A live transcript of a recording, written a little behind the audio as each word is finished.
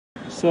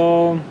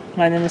So,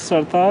 my name is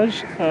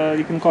Sartaj.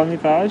 You can call me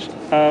Taj.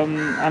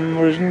 I'm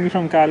originally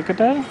from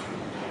Calcutta.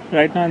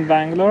 Right now in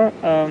Bangalore,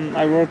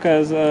 I work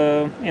as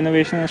a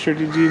innovation and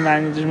strategy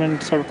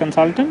management sort of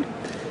consultant.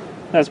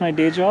 That's my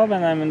day job,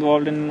 and I'm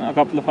involved in a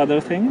couple of other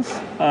things,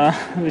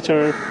 which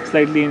are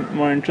slightly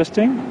more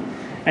interesting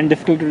and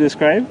difficult to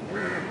describe.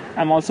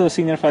 I'm also a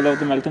senior fellow of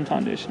the Melton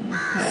Foundation.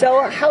 Yeah.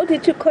 So, how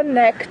did you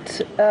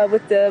connect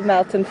with the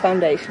Melton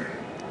Foundation?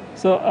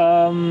 So,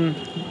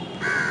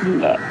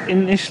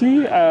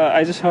 initially,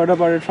 I just heard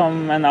about it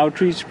from an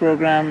outreach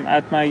program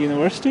at my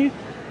university,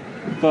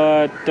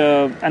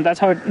 and that's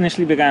how it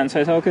initially began. So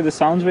I thought, okay, this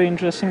sounds very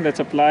interesting. Let's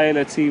apply.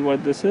 Let's see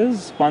what this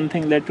is. One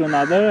thing led to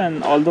another,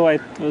 and although I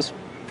was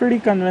pretty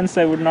convinced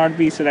I would not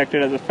be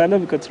selected as a fellow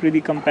because it's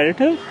really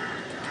competitive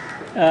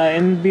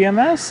in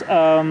BMS,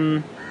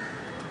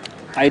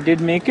 I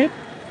did make it,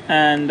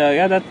 and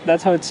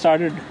that's how it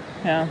started.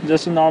 Yeah,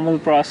 just a normal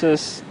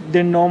process.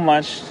 Didn't know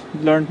much.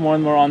 Learned more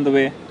and more on the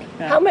way.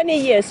 Yeah. How many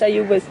years are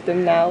you with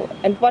them now,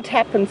 and what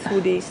happened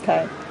through this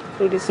time?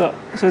 So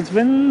it's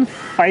been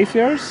 5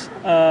 years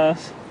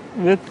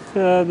with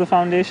the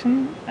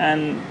foundation,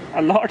 and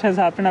a lot has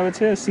happened. I would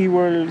say a sea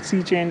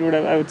change.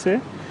 I would say.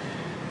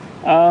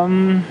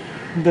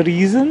 The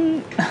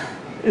reason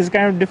is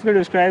kind of difficult to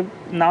describe.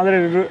 Now that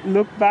I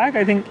look back,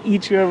 I think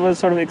each year was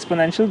sort of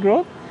exponential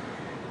growth,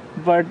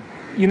 but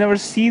you never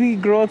see the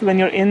growth when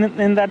you're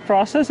in that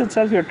process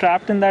itself. You're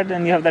trapped in that,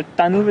 and you have that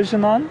tunnel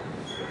vision on.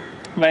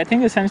 But I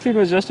think essentially it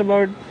was just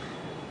about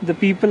the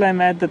people I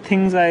met, the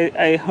things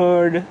I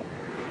heard.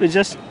 It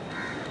just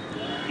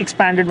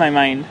expanded my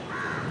mind,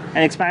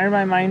 and expanded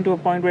my mind to a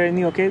point where I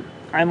knew, okay,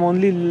 I'm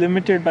only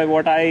limited by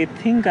what I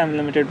think I'm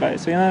limited by.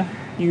 So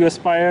you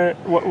aspire,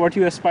 what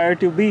you aspire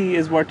to be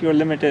is what your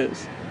limit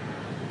is.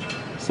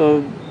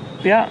 So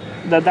yeah,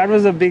 that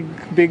was a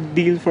big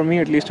deal for me,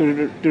 at least,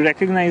 to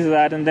recognize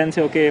that, and then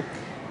say, okay,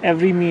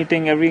 every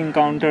meeting, every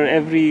encounter,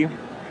 every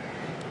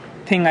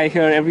thing I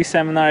hear, every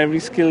seminar, every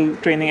skill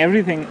training,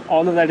 everything,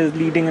 all of that is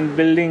leading and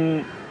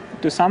building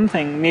to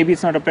something. Maybe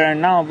it's not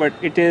apparent now, but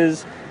it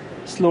is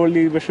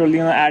slowly but surely,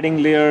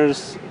 adding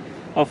layers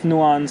of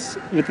nuance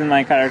within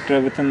my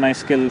character, within my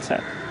skill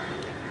set.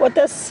 What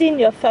does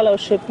senior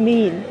fellowship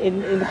mean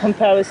in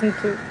comparison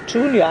to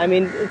junior? I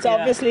mean, it's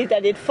obviously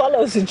that it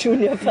follows a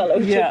junior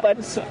fellowship,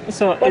 but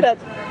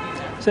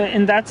so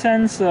in that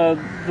sense,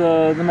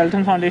 the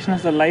Melton Foundation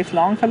has a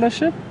lifelong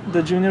fellowship.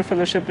 The junior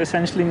fellowship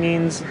essentially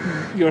means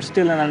you're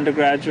still an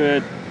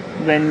undergraduate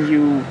when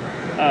you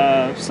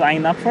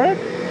sign up for it.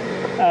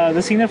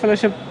 The senior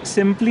fellowship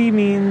simply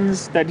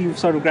means that you've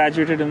sort of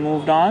graduated and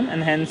moved on,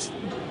 and hence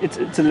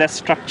it's a less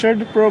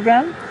structured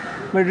program,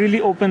 but it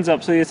really opens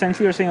up. So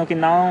essentially you're saying, okay,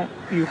 now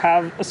you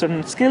have a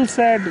certain skill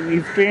set,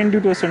 we've trained you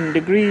to a certain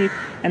degree,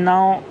 and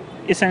now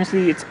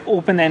essentially it's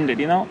open-ended.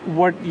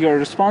 What you're a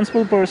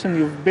responsible person,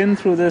 you've been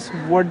through this,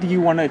 what do you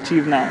want to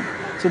achieve now?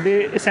 So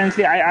they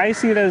essentially, I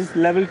see it as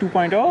level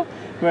 2.0,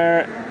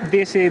 where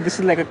they say this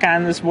is like a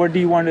canvas, what do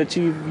you want to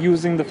achieve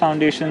using the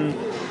foundation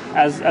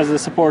as a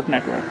support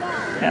network.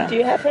 Yeah. Do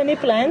you have any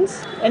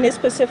plans? Any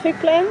specific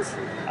plans?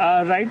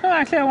 Right now,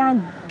 actually, I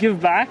want to give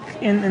back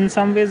in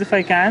some ways if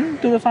I can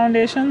to the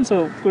foundation.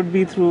 So it could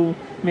be through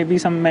maybe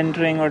some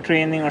mentoring or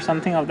training or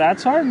something of that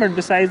sort. But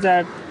besides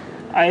that,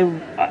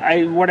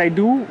 what I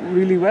do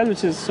really well,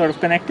 which is sort of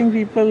connecting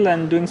people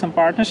and doing some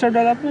partnership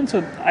development.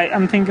 So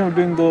I'm thinking of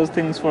doing those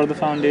things for the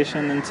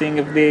foundation and seeing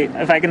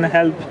if I can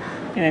help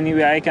in any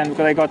way I can,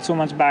 because I got so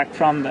much back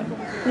from them.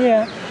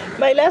 Yeah.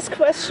 My last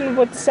question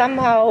would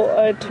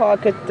somehow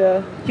target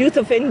the youth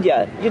of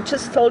India. You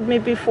just told me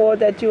before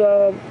that you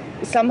are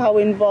somehow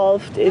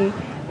involved in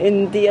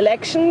the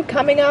election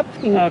coming up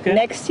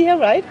next year,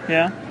 right?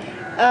 Yeah.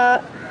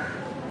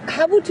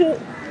 How would you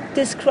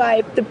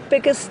describe the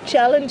biggest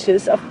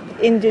challenges of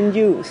Indian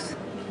youth?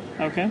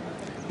 Okay.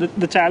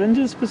 The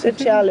challenges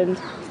specifically? The challenge.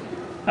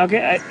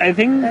 Okay, I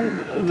think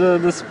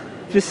the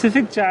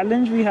specific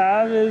challenge we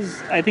have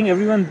is, I think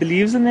everyone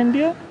believes in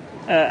India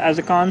as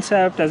a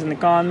concept, as an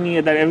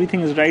economy, that everything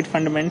is right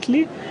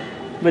fundamentally,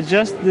 but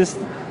just this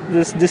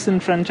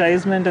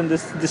disenfranchisement and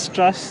this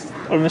distrust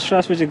or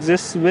mistrust which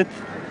exists with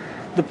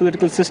the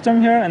political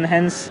system here, and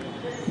hence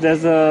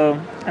there's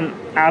an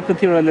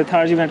apathy or a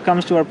lethargy when it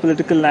comes to our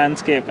political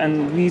landscape,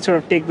 and we sort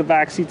of take the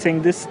back seat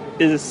saying this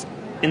is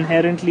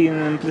inherently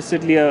and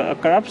implicitly a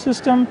corrupt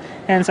system,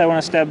 hence I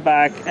want to step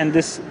back, and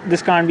this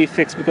can't be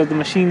fixed because the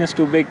machine is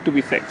too big to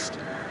be fixed.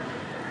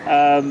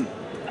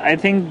 I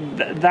think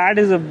that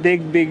is a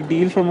big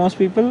deal for most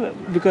people,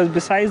 because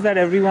besides that,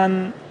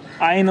 everyone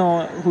I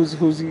know who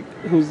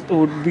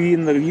would be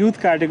in the youth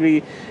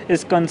category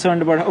is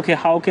concerned about, okay,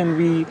 how can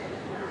we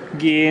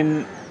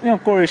gain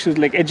core issues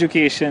like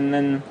education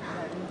and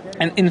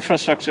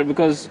infrastructure,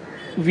 because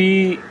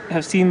we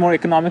have seen more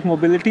economic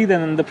mobility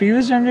than in the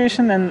previous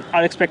generation, and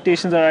our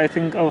expectations are, I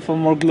think, of a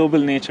more global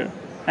nature.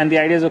 And the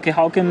idea is, okay,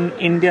 how can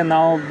India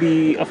now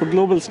be of a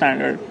global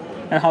standard,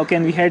 and how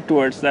can we head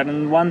towards that?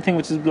 And one thing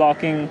which is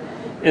blocking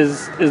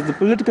is the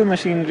political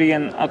machinery,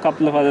 and a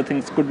couple of other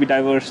things could be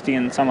diversity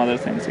and some other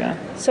things. Yeah.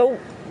 So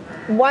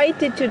why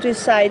did you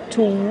decide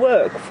to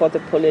work for the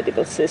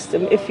political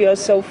system if you're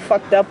so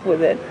fucked up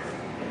with it?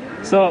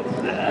 So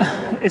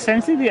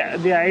essentially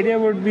the idea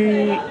would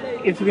be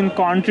if you can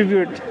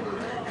contribute.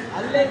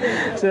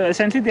 So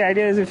essentially the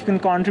idea is if you can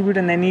contribute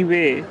in any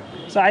way.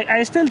 So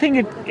I still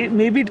think it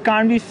maybe it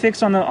can't be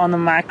fixed on a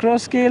macro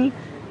scale,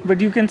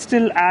 but you can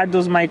still add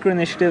those micro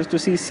initiatives to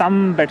see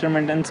some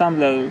betterment in some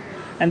level.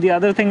 And the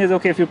other thing is,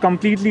 okay, if you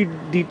completely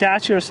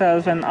detach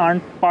yourself and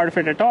aren't part of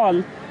it at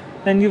all,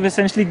 then you've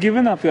essentially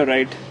given up your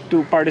right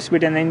to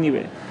participate in any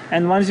way.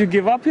 And once you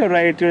give up your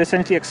right, you're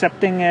essentially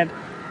accepting it,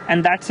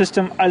 and that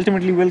system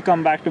ultimately will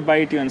come back to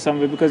bite you in some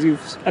way because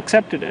you've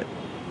accepted it.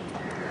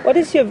 What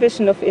is your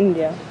vision of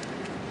India?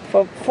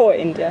 For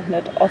India,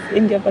 not of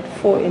India, but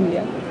for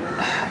India.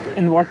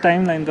 In what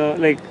timeline though?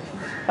 Like,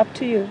 up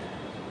to you.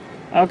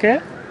 Okay.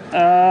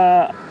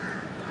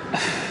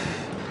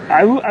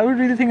 I would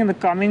really think in the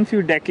coming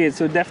few decades.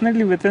 So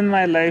definitely within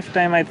my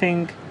lifetime, I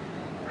think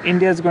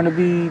India is going to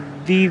be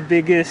the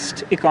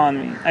biggest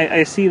economy.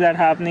 I see that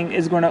happening.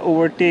 It's going to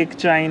overtake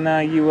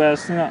China,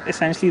 US,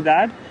 essentially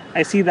that.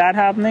 I see that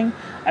happening.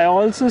 I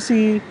also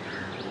see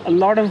a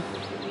lot of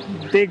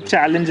big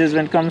challenges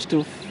when it comes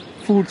to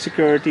food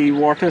security,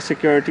 water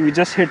security. We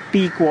just hit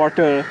peak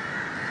water.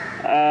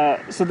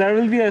 So there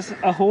will be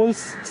a whole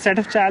set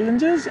of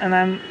challenges,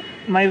 and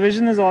my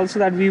vision is also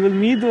that we will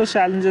meet those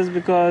challenges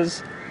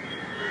because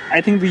I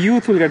think the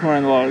youth will get more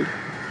involved.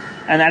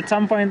 And at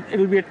some point, it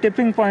will be a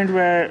tipping point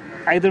where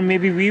either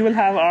maybe we will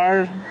have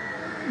our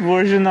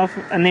version of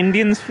an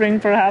Indian spring,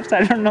 perhaps.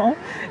 I don't know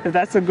if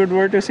that's a good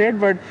word to say it,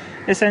 but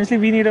essentially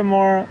we need a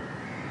more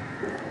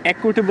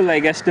equitable, I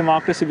guess,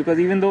 democracy, because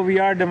even though we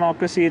are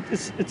democracy,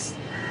 it's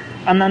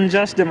an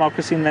unjust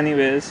democracy in many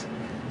ways.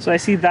 So I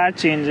see that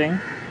changing.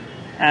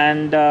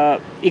 And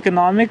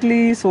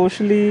economically,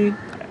 socially,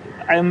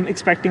 I'm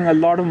expecting a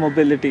lot of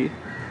mobility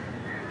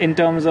in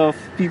terms of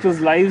people's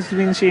lives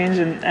being changed,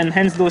 and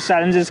hence those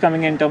challenges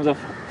coming in terms of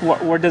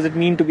what does it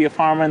mean to be a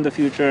farmer in the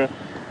future,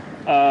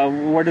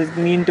 what does it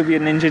mean to be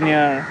an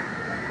engineer.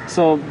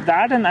 So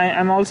that, and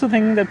I'm also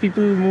thinking that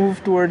people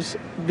move towards,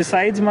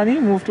 besides money,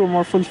 move to a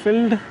more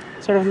fulfilled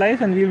sort of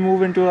life, and we'll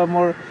move into a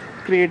more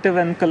creative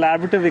and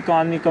collaborative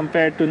economy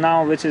compared to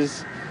now, which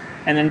is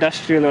an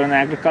industrial or an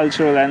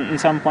agricultural, and in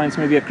some points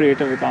maybe a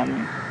creative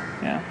economy.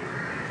 Yeah.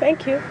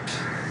 Thank you.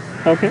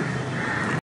 Okay.